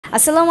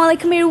Assalamu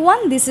alaikum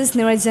everyone, this is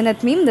Noore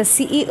Jannat Meem, the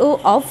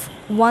CEO of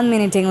 1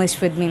 Minute English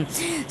with Meem.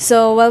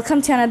 So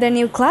welcome to another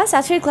new class.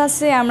 আজকের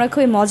ক্লাসে আমরা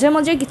খুবই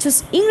মজার কিছু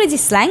ইংরেজি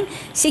স্ল্যাং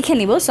শিখে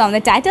নিব। সো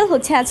আমাদের টাইটেল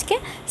হচ্ছে আজকে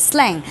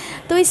স্ল্যাং।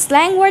 তো এই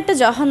স্ল্যাং ওয়ার্ডটা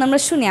যখন আমরা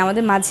শুনি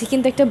আমাদের মাঝে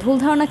কিন্তু একটা ভুল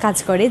ধারণা কাজ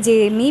করে যে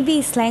মেবি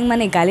স্ল্যাং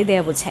মানে গালি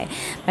দেওয়া বোঝায়,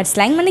 বাট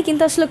স্ল্যাং মানে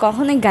কিন্তু আসলে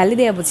কখনোই গালি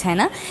দেওয়া বোঝায়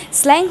না।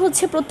 স্ল্যাং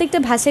হচ্ছে প্রত্যেকটা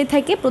ভাষায়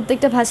থাকে,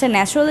 প্রত্যেকটা ভাষা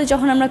ন্যাচারালি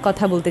যখন আমরা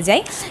কথা বলতে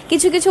যাই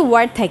কিছু কিছু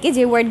ওয়ার্ড থাকে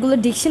যে ওয়ার্ডগুলো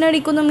ডিকশনারি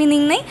কোনো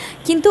মিনিং নেই,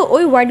 কিন্তু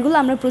ওই ওয়ার্ডগুলো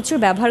আমরা প্রচুর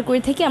ব্যবহার করে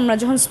থাকি আমরা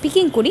যখন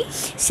স্পিকিং করি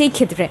সেই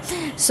ক্ষেত্রে।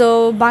 সো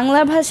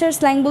বাংলা ভাষার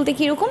স্ল্যাং বলতে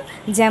কীরকম,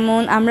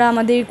 যেমন আমরা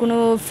আমাদের কোনো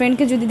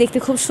ফ্রেন্ডকে যদি দেখতে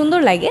খুব সুন্দর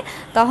লাগে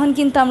তখন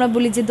কিন্তু আমরা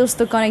বলি যে দোস্ত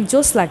তোকে অনেক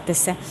জোস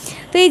লাগতেছে।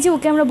 তো এই যে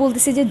ওকে আমরা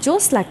বলতেছি যে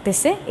জোস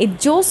লাগতেছে, এই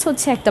জোস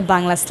হচ্ছে একটা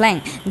বাংলা স্ল্যাং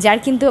যার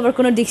কিন্তু আবার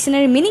কোনো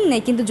ডিকশনারি মিনিং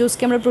নেই, কিন্তু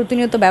জোসকে আমরা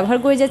প্রতিনিয়ত ব্যবহার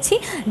করে যাচ্ছি।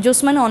 জোস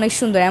মানে অনেক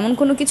সুন্দর, এমন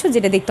কোনো কিছু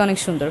যেটা দেখতে অনেক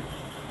সুন্দর।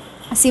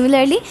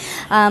 সিমিলারলি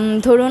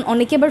ধরুন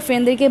অনেকে আবার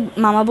ফ্রেন্ডদেরকে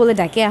মামা বলে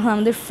ডাকে। এখন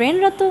আমাদের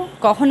ফ্রেন্ডরা তো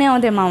কখনোই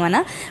আমাদের মামা না,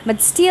 বাট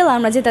স্টিল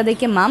আমরা যে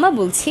তাদেরকে মামা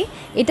বলছি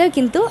এটাও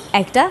কিন্তু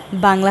একটা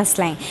বাংলা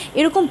স্ল্যাং।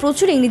 এরকম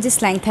প্রচুর ইংরেজি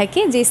স্ল্যাং থাকে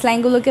যে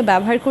স্ল্যাংগুলোকে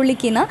ব্যবহার করলে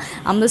কি না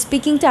আমাদের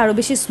স্পিকিংটা আরও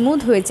বেশি স্মুথ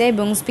হয়ে যায়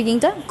এবং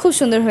স্পিকিংটা খুব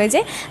সুন্দর হয়ে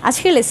যায়।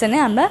 আজকের লেসনে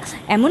আমরা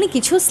এমনই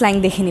কিছু স্ল্যাং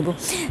দেখে নিব।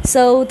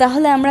 সো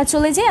তাহলে আমরা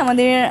চলে যাই,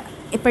 আমাদের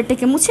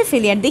এপারটাকে মুছে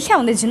ফেলি আর দেখি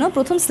আমাদের জন্য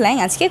প্রথম স্ল্যাং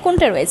আজকে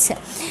কোনটা রয়েছে।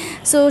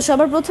 সো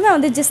সবার প্রথমে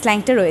আমাদের যে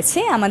স্ল্যাংটা রয়েছে,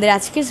 আমাদের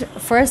আজকের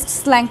ফার্স্ট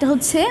স্ল্যাংটা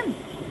হচ্ছে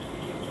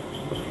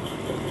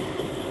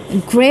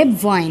গ্রেপ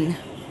ভাইন।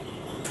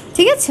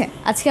 ঠিক আছে,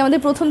 আজকে আমাদের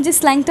প্রথম যে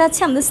স্ল্যাংটা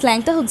আছে আমাদের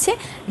স্ল্যাংটা হচ্ছে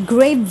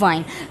grape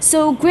vine. So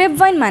grape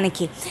vine মানে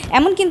কি,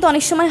 এমন কিন্তু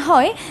অনেক সময়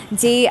হয়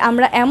যে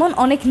আমরা এমন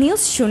অনেক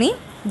নিউজ শুনি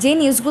যে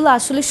নিউজগুলো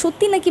আসলে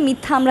সত্যি নাকি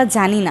মিথ্যা আমরা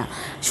জানি না,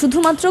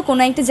 শুধুমাত্র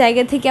কোনো একটা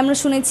জায়গা থেকে আমরা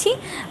শুনেছি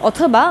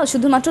অথবা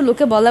শুধুমাত্র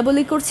লোকে বলা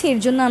বলি করছে এর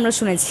জন্য আমরা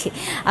শুনেছি,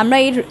 আমরা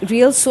এর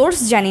রিয়েল সোর্স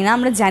জানি না,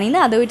 আমরা জানি না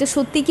আদৌ এটা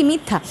সত্যি কি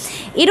মিথ্যা।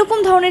 এরকম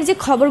ধরনের যে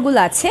খবরগুলো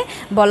আছে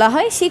বলা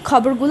হয় সেই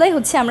খবরগুলোই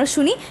হচ্ছে আমরা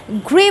শুনি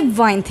গ্রেপ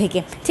ভাইন থেকে।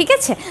 ঠিক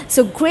আছে,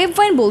 সো গ্রেপ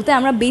ভাইন বলতে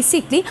আমরা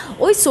বেসিকলি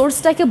ওই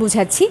সোর্সটাকে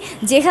বোঝাচ্ছি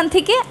যেখান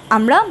থেকে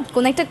আমরা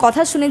কোনো একটা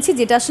কথা শুনেছি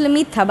যেটা আসলে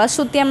মিথ্যা বা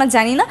সত্যি আমরা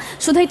জানি না,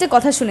 শুধু একটা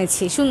কথা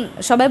শুনেছি,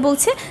 সবাই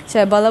বলছে,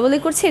 সবাই বলা বলি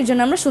করছে এর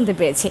জন্য আমরা শুনতে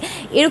পেরেছি,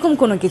 এরকম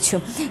কোনো কিছু।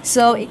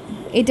 সো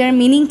এটার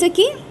মিনিংটা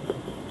কি?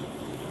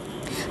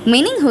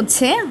 মিনিং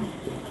হচ্ছে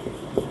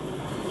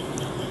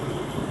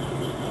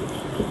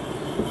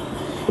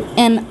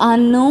an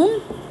unknown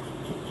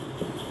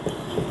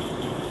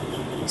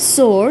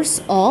source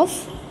of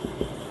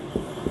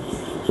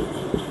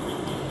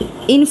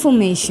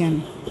information.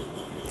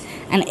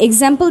 an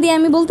example দিয়ে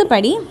আমি বলতে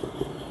পারি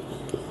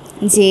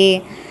যে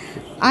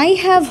I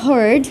have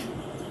heard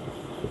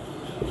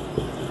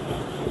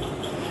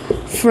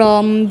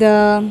from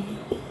the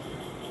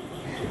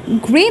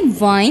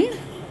grapevine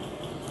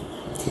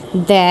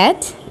that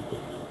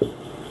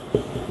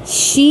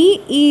she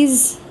is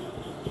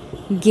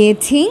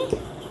getting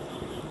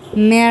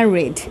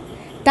married.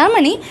 তার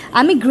মানে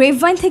আমি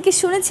গ্রেপভাইন থেকে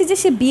শুনেছি যে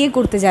সে বিয়ে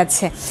করতে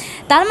যাচ্ছে,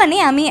 তার মানে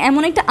আমি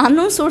এমন একটা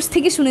আননোন সোর্স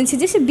থেকে শুনেছি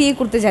যে সে বিয়ে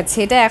করতে যাচ্ছে।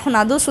 এটা এখন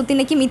আদৌ সত্যি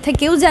নাকি মিথ্যা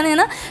কেউ জানে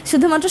না,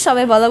 শুধুমাত্র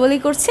সবাই বলা বলি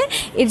করছে,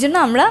 এর জন্য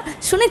আমরা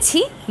শুনেছি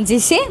যে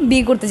সে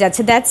বিয়ে করতে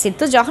যাচ্ছে, দ্যাটস ইট।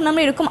 তো যখন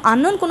আমরা এরকম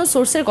আননোন কোনো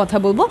সোর্সের কথা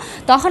বলবো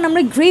তখন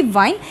আমরা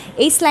গ্রেপভাইন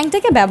এই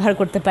স্ল্যাংটাকে ব্যবহার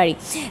করতে পারি।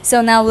 So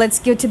now let's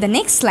go to the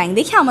next slang.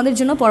 দেখি আমাদের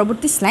জন্য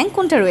পরবর্তী স্ল্যাং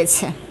কোনটা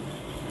রয়েছে।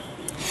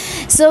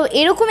 সো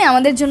এরকমই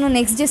আমাদের জন্য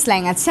নেক্সট যে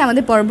স্ল্যাং আছে,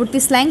 আমাদের পরবর্তী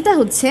স্ল্যাংটা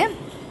হচ্ছে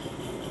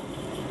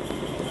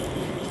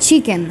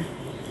চিকেন।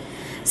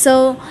 সো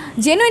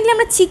জেনুইনলি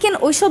আমরা চিকেন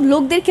ওই সব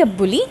লোকদেরকে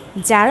বলি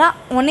যারা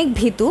অনেক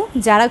ভীতু,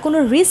 যারা কোনো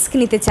রিস্ক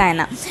নিতে চায়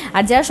না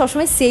আর যারা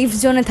সবসময় সেফ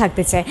জোনে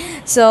থাকতে চায়।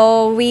 So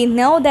we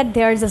know that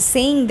there is a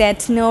saying that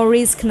no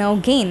risk no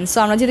gain. So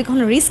আমরা যদি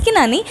কোনো রিস্কই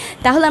না নিই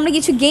তাহলে আমরা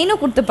কিছু গেইনও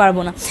করতে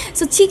পারবো না।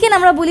 সো চিকেন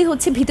আমরা বলি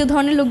হচ্ছে ভীতু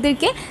ধরনের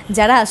লোকদেরকে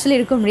যারা আসলে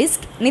এরকম রিস্ক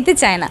নিতে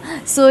চায় না।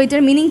 সো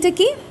এটার মিনিংটা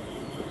কি?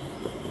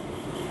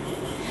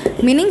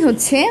 মিনিং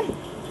হচ্ছে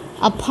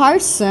আ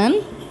person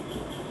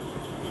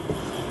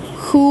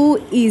who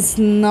is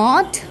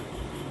not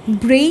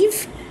brave,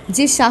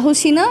 যে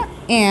সাহসী না,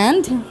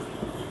 and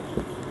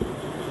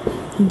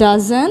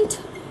doesn't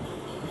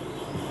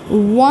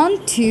want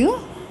to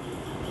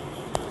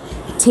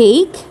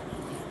take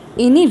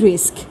any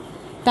risk.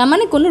 তার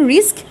মানে কোনো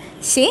রিস্ক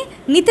সে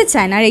নিতে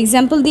চায় না। আর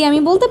এক্সাম্পল দিয়ে আমি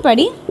বলতে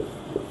পারি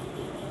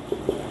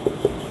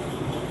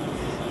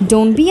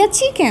don't be a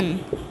chicken।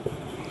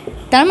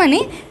 তার মানে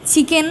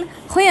চিকেন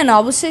হয়ে না,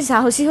 অবশ্যই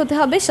সাহসী হতে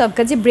হবে, সব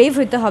কাজে ব্রেভ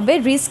হতে হবে,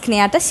 রিস্ক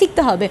নেওয়াটা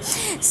শিখতে হবে।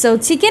 সো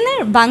চিকেনের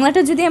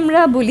বাংলাটা যদি আমরা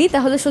বলি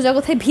তাহলে সোজা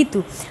কথায়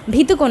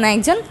ভীতু কোনো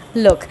একজন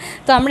লোক।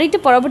 তো আমরা একটু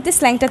পরবর্তী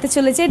স্ল্যাংটাতে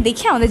চলে যাই,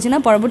 দেখি আমাদের জন্য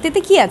পরবর্তীতে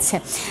কী আছে।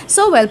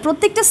 সো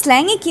প্রত্যেকটা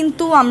স্ল্যাংয়ে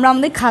কিন্তু আমরা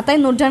আমাদের খাতায়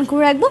নোট ডাউন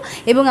করে রাখবো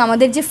এবং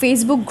আমাদের যে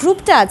ফেসবুক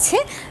গ্রুপটা আছে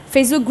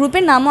ফেসবুক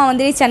গ্রুপের নামও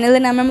আমাদের এই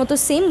চ্যানেলের নামের মতো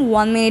সেম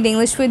 1 মিনিট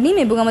ইংলিশ উইথ মিম,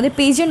 এবং আমাদের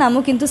পেজের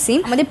নামও কিন্তু সেম।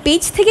 আমাদের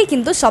পেজ থেকে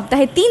কিন্তু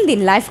সপ্তাহে 3 দিন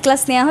লাইভ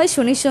ক্লাস নেওয়া হয়,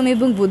 শনি সোম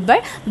এবং বুধবার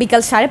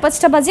বিকাল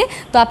 5:30 বাজে।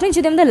 তো আপনি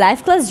যদি আমাদের লাইভ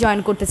ক্লাস জয়েন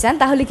করতে চান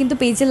তাহলে কিন্তু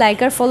পেজে লাইক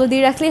আর ফলো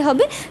দিয়ে রাখলেই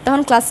হবে,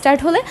 তখন ক্লাস স্টার্ট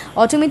হলে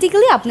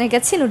অটোমেটিক্যালি আপনার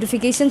কাছে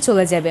নোটিফিকেশন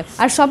চলে যাবে।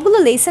 আর সবগুলো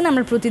লেসন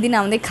আমরা প্রতিদিন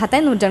আমাদের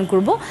খাতায় নোট ডাউন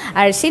করবো,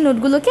 আর সেই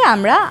নোটগুলোকে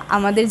আমরা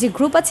আমাদের যে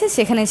গ্রুপ আছে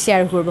সেখানে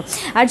শেয়ার করব।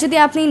 আর যদি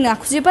আপনি না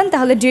খুঁজে পান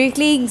তাহলে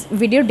ডিরেক্টলি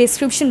ভিডিও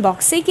ডেসক্রিপশন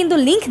বক্সেই কিন্তু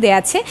লিঙ্ক দেওয়া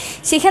আছে,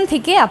 সেখান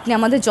থেকে আপনি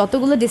আমাদের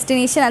যতগুলো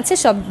ডেস্টিনেশন আছে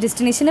সব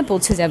ডেস্টিনেশনে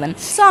পৌঁছে যাবেন।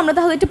 সো আমরা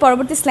তাহলে একটু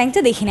পরবর্তী স্ল্যাংটা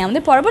দেখে নিই।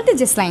 আমাদের পরবর্তী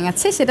যে স্ল্যাং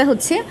আছে সেটা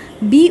হচ্ছে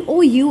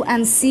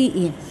BOUNCE,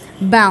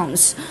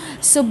 বাউন্স।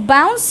 সো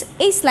বাউন্স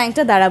এই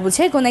স্ল্যাংটা দ্বারা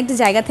বোঝায় কোনো একটা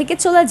জায়গা থেকে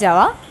চলে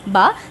যাওয়া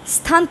বা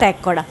স্থান ত্যাগ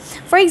করা।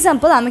 ফর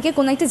এক্সাম্পল, আমাকে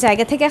কোনো একটা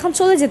জায়গা থেকে এখন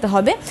চলে যেতে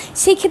হবে,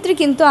 সেই ক্ষেত্রে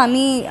কিন্তু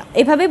আমি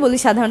এভাবেই বলি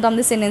সাধারণত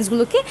আমাদের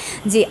সেন্টেন্সগুলোকে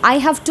যে আই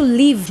হ্যাভ টু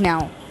লিভ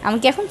নাও,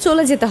 আমাকে এখন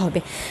চলে যেতে হবে।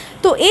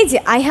 তো এই যে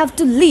আই হ্যাভ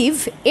টু লিভ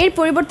এর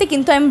পরিবর্তে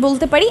কিন্তু আমি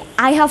বলতে পারি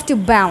I have to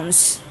bounce.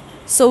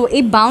 So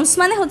এই বাউন্স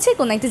মানে হচ্ছে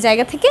কোনো একটা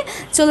জায়গা থেকে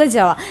চলে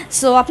যাওয়া।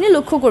 সো আপনি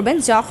লক্ষ্য করবেন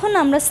যখন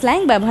আমরা স্ল্যাং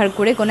ব্যবহার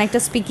করে কোনো একটা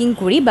স্পিকিং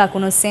করি বা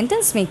কোনো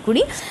সেন্টেন্স মেক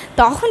করি,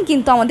 তখন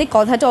কিন্তু আমাদের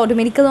কথাটা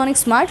অটোমেটিক্যালি অনেক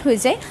স্মার্ট হয়ে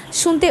যায়,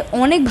 শুনতে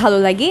অনেক ভালো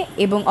লাগে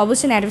এবং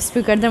অবশ্যই নেটিভ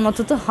স্পিকারদের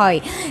মতো তো হয়।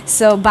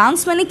 সো বাউন্স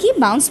মানে কি?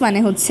 বাউন্স মানে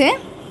হচ্ছে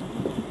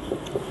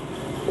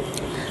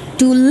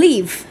টু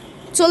লিভ,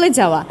 চলে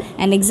যাওয়া।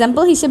 অ্যান্ড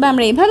এক্সাম্পল হিসেবে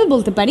আমরা এভাবে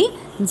বলতে পারি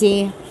যে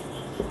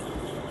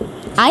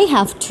আই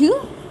হ্যাভ টু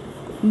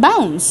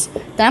বাউন্স,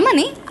 তার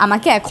মানে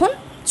আমাকে এখন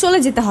চলে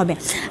যেতে হবে।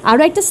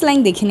 আরও একটা স্ল্যাং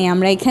দেখে নিই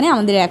আমরা এখানে।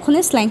 আমাদের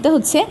এখনের স্ল্যাংটা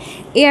হচ্ছে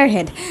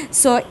এয়ারহেড।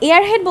 সো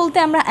এয়ারহেড বলতে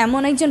আমরা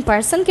এমন একজন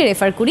পার্সনকে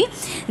রেফার করি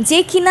যে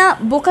কিনা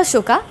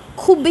বোকাশোকা,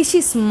 খুব বেশি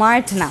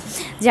স্মার্ট না,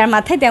 যার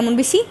মাথায় তেমন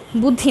বেশি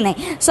বুদ্ধি নাই।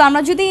 সো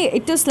আমরা যদি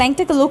একটু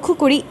স্ল্যাংটাকে লক্ষ্য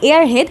করি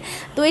এয়ারহেড,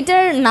 তো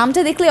এটার নামটা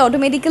দেখলে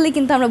অটোমেটিক্যালি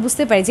কিন্তু আমরা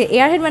বুঝতে পারি যে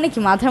এয়ারহেড মানে কি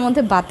মাথার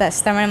মধ্যে বাতাস,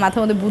 তার মানে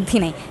মাথার মধ্যে বুদ্ধি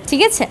নাই,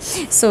 ঠিক আছে?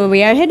 সো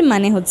এয়ারহেড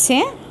মানে হচ্ছে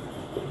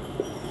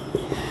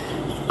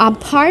a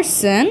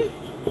person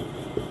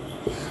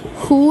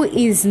who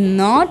is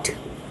not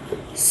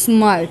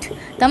smart,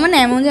 তার মানে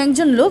এমন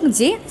একজন লোক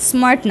যে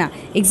স্মার্ট না।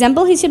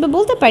 এক্সাম্পল হিসেবে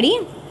বলতে পারি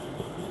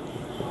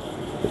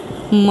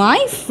my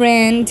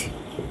friend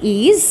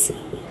is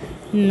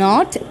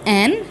not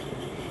an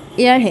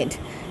airhead,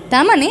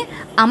 তার মানে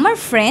আমার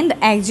ফ্রেন্ড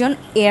একজন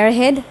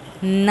এয়ারহেড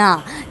না,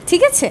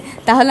 ঠিক আছে?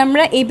 তাহলে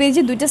আমরা এই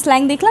পেজে দুইটা স্ল্যাং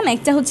দেখলাম,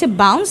 একটা হচ্ছে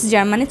বাউন্স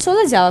যার মানে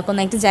চলে যাওয়া কোনো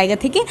একটা জায়গা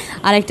থেকে,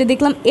 আর একটা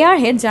দেখলাম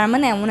এয়ারহেড যার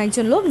মানে এমন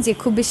একজন লোক যে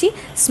খুব বেশি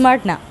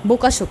স্মার্ট না,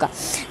 বোকাশোকা।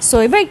 সো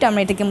এবার একটু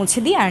আমরা এটাকে মুছে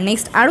দিই আর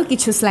নেক্সট আরও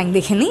কিছু স্ল্যাং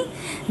দেখে নিই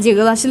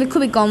যেগুলো আসলে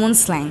খুবই কমন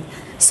স্ল্যাং।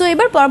 সো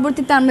এবার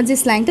পরবর্তীতে আমরা যে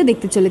স্ল্যাংটা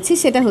দেখতে চলেছি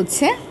সেটা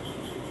হচ্ছে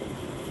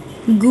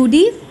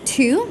গুডি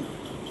টু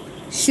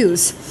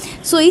শুজ।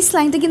 সো এই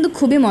স্ল্যাংটা কিন্তু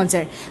খুবই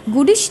মজার।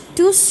 গুডি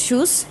টু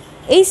শুজ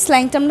এই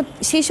স্ল্যাংটা আমরা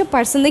সেই সব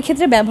পার্সনদের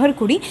ক্ষেত্রে ব্যবহার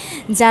করি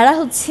যারা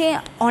হচ্ছে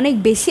অনেক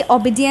বেশি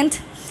অবিডিয়েন্ট,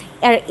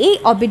 আর এই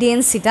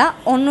অবিডিয়েন্সিটা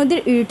অন্যদের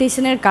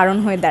ইরিটেশনের কারণ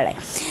হয়ে দাঁড়ায়।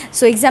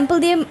 সো এক্সাম্পল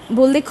দিয়ে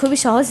বললে খুবই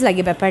সহজ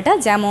লাগে ব্যাপারটা।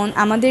 যেমন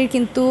আমাদের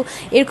কিন্তু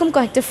এরকম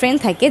কয়েকটা ফ্রেন্ড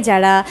থাকে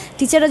যারা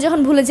টিচাররা যখন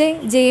ভুলে যায়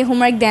যে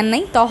হোমওয়ার্ক দেন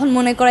নাই, তখন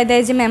মনে করায়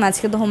দেয় যে ম্যাম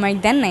আজকে তো হোমওয়ার্ক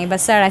দেন নাই, বা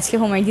স্যার আজকে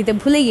হোমওয়ার্ক দিতে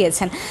ভুলে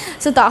গিয়েছেন।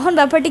 সো তখন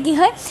ব্যাপারটা কী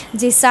হয়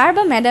যে স্যার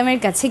বা ম্যাডামের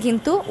কাছে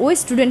কিন্তু ওই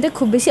স্টুডেন্টটা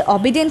খুব বেশি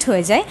অবিডিয়েন্ট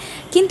হয়ে যায়,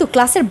 কিন্তু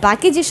ক্লাসের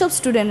বাকি যেসব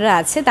স্টুডেন্টরা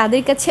আছে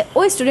তাদের কাছে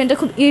ওই স্টুডেন্টটা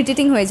খুব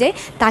ইরিটেটিং হয়ে যায়,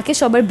 তাকে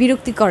সবার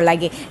বিরক্তিকর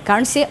লাগে,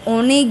 কারণ সে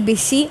অনেক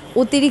বেশি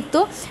অতিরিক্ত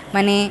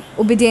মানে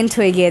ওবিডিয়েন্ট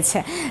হয়ে গিয়েছে।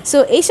 সো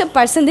এইসব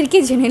পার্সনদেরকে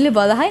জেনারেলি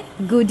বলা হয়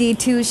গুডি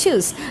টু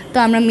শুজ। তো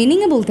আমরা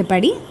মিনিংয়ে বলতে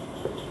পারি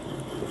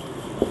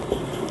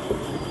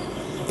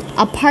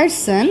a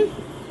person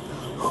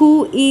who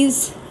is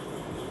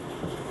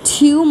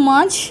too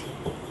much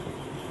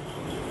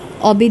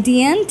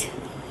obedient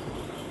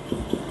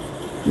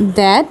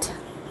that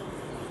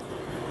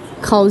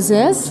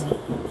causes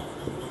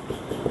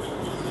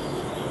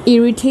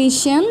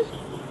irritation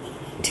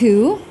to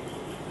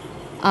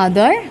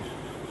other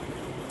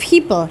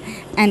people.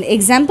 And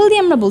example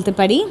দিয়ে আমরা বলতে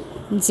পারি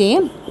যে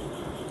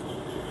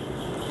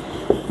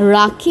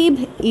Rakib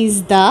is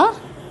the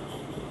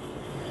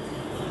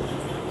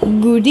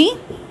goody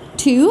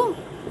two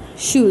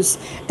shoes.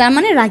 তার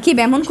মানে রাকিব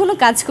এমন কোনো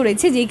কাজ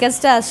করেছে যেই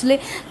কাজটা আসলে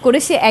করে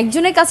সে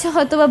একজনের কাছে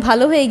হয়তো বা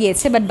ভালো হয়ে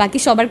গিয়েছে, বাট বাকি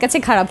সবার কাছে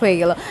খারাপ হয়ে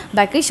গেল,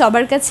 বাকি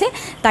সবার কাছে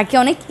তাকে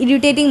অনেক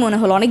ইরিটেটিং মনে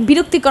হলো, অনেক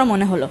বিরক্তিকর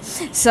মনে হলো।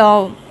 সো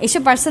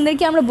এইসব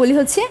পার্সনদেরকে আমরা বলি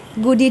হচ্ছে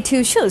গুডি টু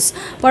শুজ।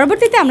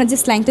 পরবর্তীতে আমরা যে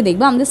স্ল্যাংটা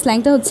দেখবো, আমাদের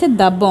স্ল্যাংটা হচ্ছে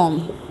দ্য বম।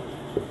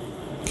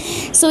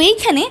 সো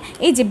এইখানে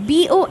এই যে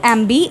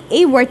BOMB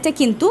এই ওয়ার্ডটা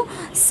কিন্তু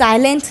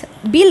সাইলেন্ট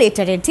বি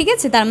লেটারের, ঠিক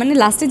আছে? তার মানে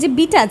লাস্টে যে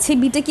বিটা আছে,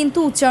 বিটা কিন্তু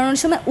উচ্চারণের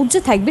সময় উচ্চ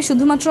থাকবে,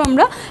 শুধুমাত্র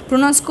আমরা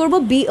প্রোনাউন্স করব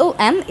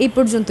BOM এই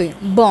পর্যন্তই,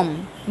 bomb,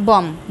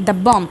 bomb, the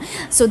bomb.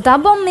 So the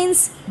bomb means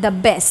the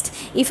best.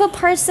 If a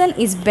person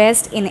is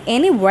best in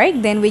any work,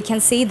 then we can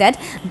say that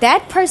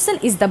that person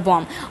is the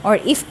bomb. Or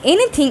if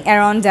anything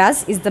around us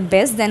is the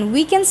best, then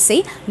we can say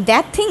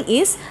that thing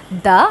is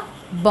the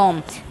bomb.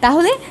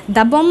 তাহলে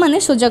the bomb মানে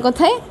সোজা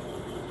কথায়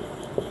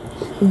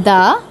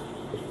the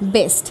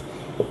best.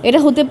 এটা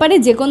হতে পারে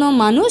যে কোনো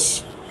মানুষ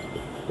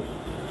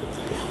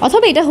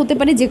অথবা এটা হতে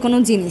পারে যে কোনো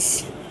জিনিস,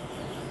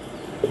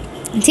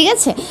 ঠিক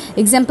আছে?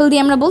 এক্সাম্পল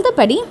দিয়ে আমরা বলতে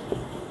পারি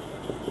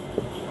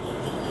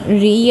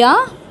Riya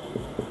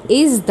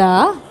is the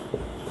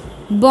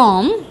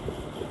bomb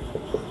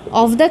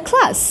of the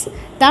class.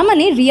 তার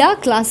মানে রিয়া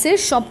ক্লাসের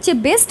সবচেয়ে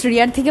বেস্ট,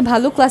 রিয়ার থেকে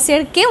ভালো ক্লাসে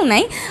আর কেউ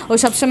নাই। ও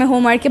সবসময়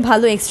হোমওয়ার্কে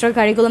ভালো, এক্সট্রা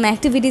কারিকুলাম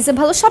অ্যাক্টিভিটিসে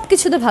ভালো, সব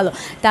কিছুতে ভালো,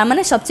 তার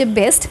মানে সবচেয়ে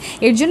বেস্ট।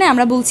 এর জন্য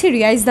আমরা বলছি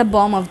Riya is the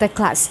bomb of the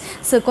class.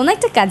 So কোনো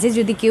একটা কাজে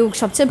যদি কেউ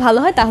সবচেয়ে ভালো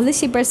হয় তাহলে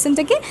সেই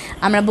পার্সনটাকে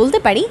আমরা বলতে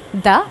পারি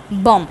দ্য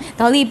বম।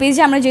 তাহলে এই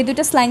পেজে আমরা যে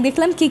দুটো স্ল্যাং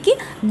দেখলাম কী কী,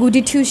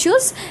 গুডি টু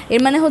শুজ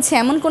এর মানে হচ্ছে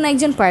এমন কোনো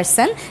একজন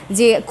পার্সন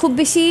যে খুব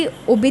বেশি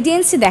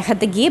ওবিডিয়েন্সি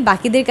দেখাতে গিয়ে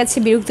বাকিদের কাছে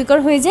বিরক্তিকর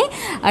হয়ে যায়।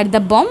 আর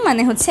দ্য বম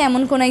মানে হচ্ছে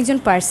এমন কোনো একজন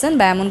পার্সন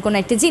বা এমন কোনো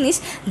একটা জিনিস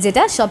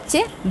যেটা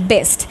সবচেয়ে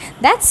বেস্ট।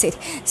 That's it.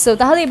 সো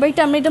তাহলে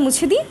এবারটা আমরা এটা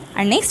মুছে দিই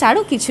আর নেক্সট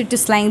আরও কিছু একটু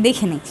স্ল্যাং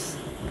দেখে নিই।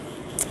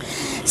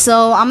 সো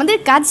আমাদের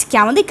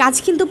কাজ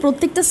কিন্তু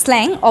প্রত্যেকটা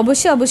স্ল্যাং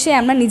অবশ্যই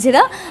আমরা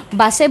নিজেরা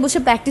বাসায় বসে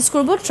প্র্যাকটিস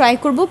করব, ট্রাই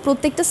করব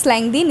প্রত্যেকটা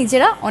স্ল্যাং দিয়ে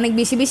নিজেরা অনেক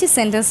বেশি বেশি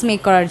সেন্টেন্স মেক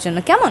করার জন্য,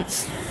 কেমন?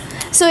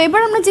 সো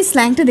এবার আমরা যে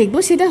স্ল্যাংটা দেখব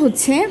সেটা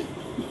হচ্ছে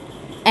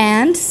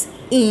অ্যান্ডস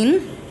ইন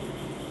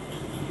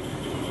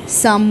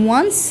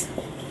সামওয়ানস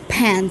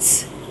প্যান্টস।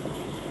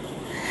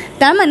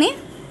 তার মানে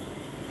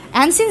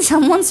অ্যান্ডস ইন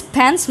সামওয়ানস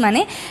প্যান্টস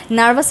মানে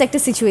নার্ভাস একটা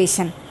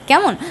সিচুয়েশান,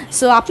 কেমন?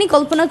 সো আপনি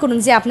কল্পনা করুন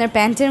যে আপনার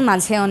প্যান্টের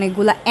মাঝে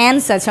অনেকগুলো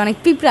অ্যান্টস আছে, অনেক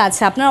পিঁপড়া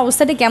আছে, আপনার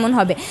অবস্থাটা কেমন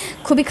হবে?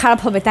 খুবই খারাপ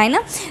হবে, তাই না?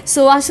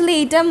 সো আসলে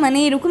এইটা মানে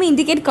এরকমই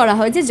ইন্ডিকেট করা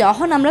হয় যে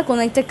যখন আমরা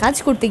কোনো একটা কাজ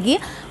করতে গিয়ে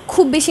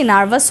খুব বেশি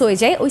নার্ভাস হয়ে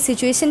যায়, ওই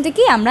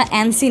সিচুয়েশানটাকেই আমরা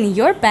অ্যান্টস ইন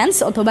ইয়োর প্যান্টস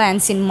অথবা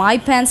ants in my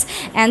pants,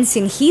 ants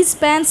in his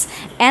pants,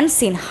 ants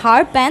in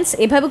her pants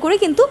এভাবে করে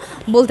কিন্তু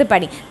বলতে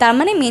পারি। তার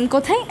মানে মেন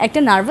কথায় একটা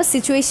নার্ভাস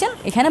সিচুয়েশান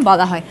এখানে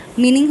বলা হয়।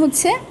 মিনিং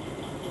হচ্ছে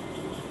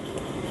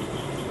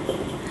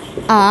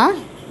আ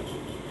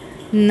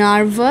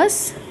নার্ভাস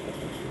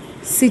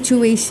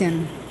সিচুয়েশন।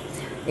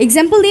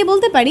 এক্সাম্পল দিয়ে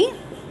বলতে পারি,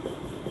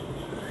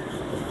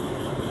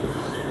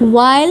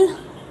 while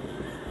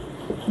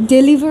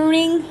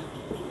delivering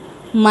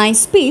my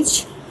speech,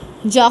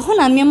 যখন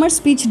আমি আমার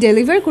স্পিচ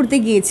ডেলিভার করতে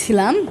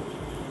গিয়েছিলাম,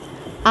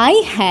 I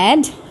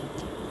had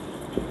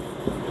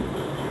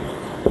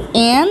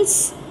ants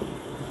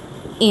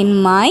in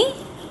my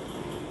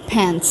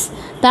pants।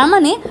 তার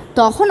মানে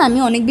তখন আমি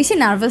অনেক বেশি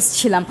নার্ভাস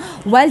ছিলাম।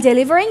 while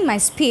delivering my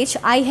speech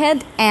I had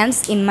ants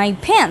in my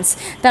pants।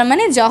 তার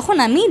মানে যখন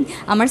আমি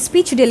আমার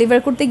স্পিচ ডেলিভার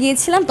করতে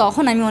গিয়েছিলাম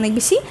তখন আমি অনেক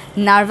বেশি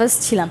নার্ভাস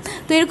ছিলাম।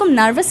 তো এরকম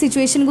নার্ভাস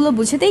সিচুয়েশনগুলো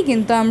বুঝেতেই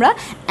কিন্তু আমরা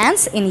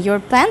ants in your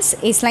pants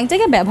এই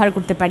স্ল্যাংটাকে ব্যবহার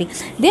করতে পারি।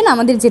 দেন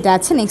আমাদের যেটা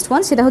আছে নেক্সট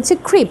ওয়ান সেটা হচ্ছে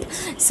ক্রিপ।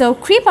 সো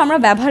ক্রিপ আমরা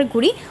ব্যবহার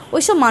করি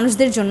ওইসব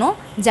মানুষদের জন্য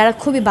যারা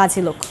খুবই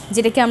বাজে লোক,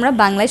 যেটাকে আমরা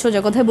বাংলায়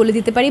সোজা কথায় বলে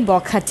দিতে পারি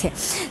বখাটে।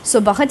 সো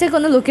বখাটে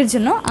কোনো লোকের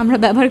জন্য আমরা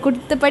ব্যবহার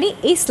করতে পারি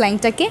এই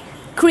স্ল্যাংটাকে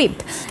ক্রিপ।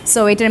 সো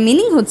এটার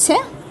মিনিং হচ্ছে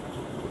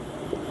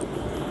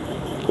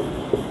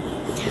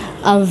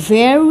a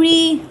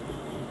very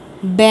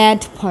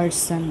bad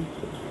person.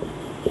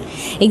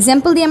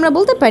 Example দিয়ে আমরা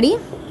বলতে পারি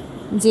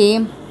যে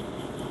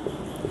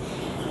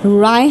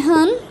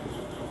Raihan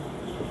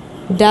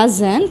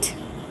doesn't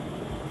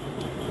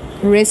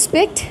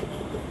respect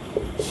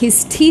his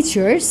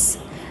teachers.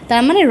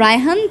 তার মানে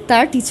রায়হান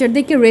তার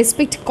টিচারদেরকে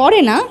রেসপেক্ট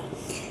করে না।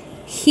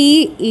 He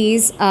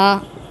is a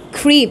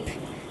creep.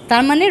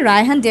 তার মানে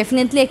রায়হান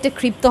ডেফিনেটলি একটা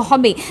ক্রিপ তো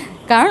হবে,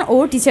 কারণ ও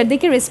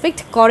টিচারদেরকে রেসপেক্ট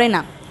করে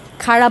না,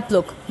 খারাপ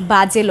লোক,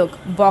 বাজে লোক,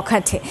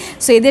 বখাটে।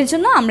 সো এদের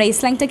জন্য আমরা এই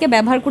স্ল্যাংটাকে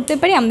ব্যবহার করতে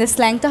পারি। আমাদের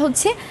স্ল্যাংটা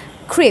হচ্ছে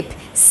ক্রিপ,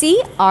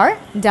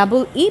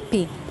 CREEP,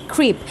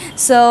 ক্রিপ।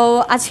 সো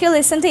আজকের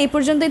লেসনটা এই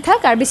পর্যন্তই থাক,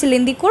 আর বেশি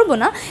লেন্দি করবো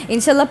না।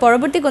 ইনশাল্লাহ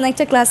পরবর্তী কোনো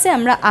একটা ক্লাসে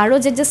আমরা আরও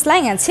যে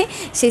স্ল্যাং আছে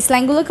সেই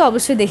স্ল্যাংগুলোকে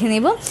অবশ্যই দেখে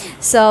নেব।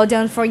 So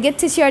don't forget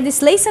to share this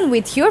lesson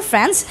with your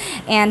friends,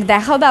 and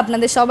দেখা হবে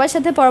আপনাদের সবার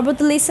সাথে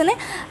পরবর্তী লেসনে।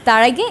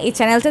 তার আগে এই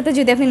চ্যানেলটাতে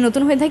যদি আপনি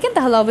নতুন হয়ে থাকেন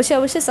তাহলে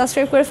অবশ্যই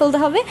সাবস্ক্রাইব করে ফেলতে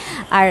হবে,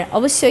 আর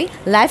অবশ্যই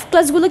লাইভ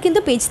ক্লাসগুলো কিন্তু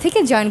পেজ থেকে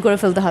জয়েন করে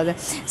ফেলতে হবে।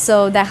 সো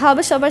দেখা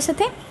হবে সবার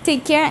সাথে। টেক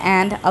কেয়ার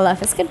অ্যান্ড আল্লাহ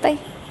হাফেজ। Good bye.